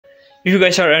If you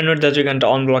guys are annoyed that you can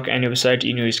unblock any website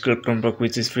in your school Chromebook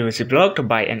which is previously blocked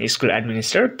by an school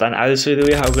administrator, then I will show you the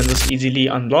way how you can just easily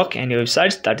unblock any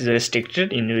websites that is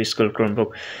restricted in your school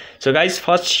Chromebook. So guys,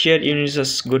 first here you need to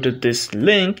just go to this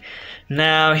link.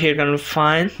 Now here you can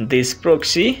find this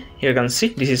proxy. Here you can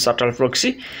see this is Shuttle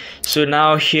proxy. So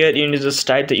now here you need to just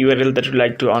type the URL that you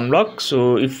like to unblock.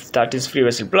 So if that is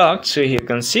previously blocked, so here you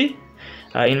can see.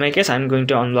 In my case, I'm going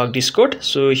to unblock Discord.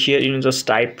 So here you need to just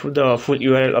type the full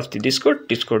URL of the Discord,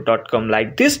 discord.com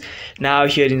like this. Now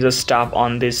here you just tap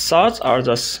on this search or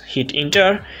just hit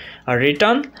enter or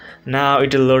return. Now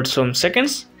it will load some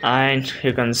seconds and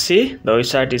you can see the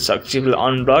website is successfully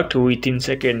unblocked within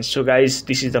seconds. So guys,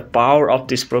 this is the power of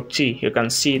this proxy. You can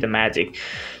see the magic.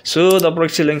 So the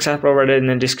proxy links are provided in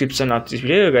the description of this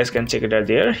video. You guys can check it out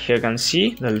there. Here you can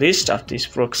see the list of these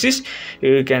proxies.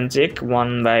 You can check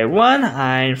one by one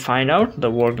and find out the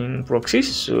working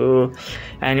proxies. So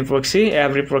every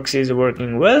proxy is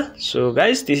working well. So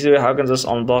guys, this is how you can just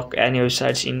unblock any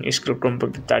websites in school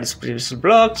Chromebook that is previously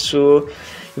blocked. So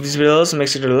if this video helps, make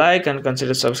sure to like and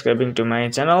consider subscribing to my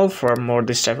channel for more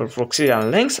this type of proxy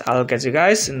and links. I'll catch you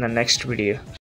guys in the next video.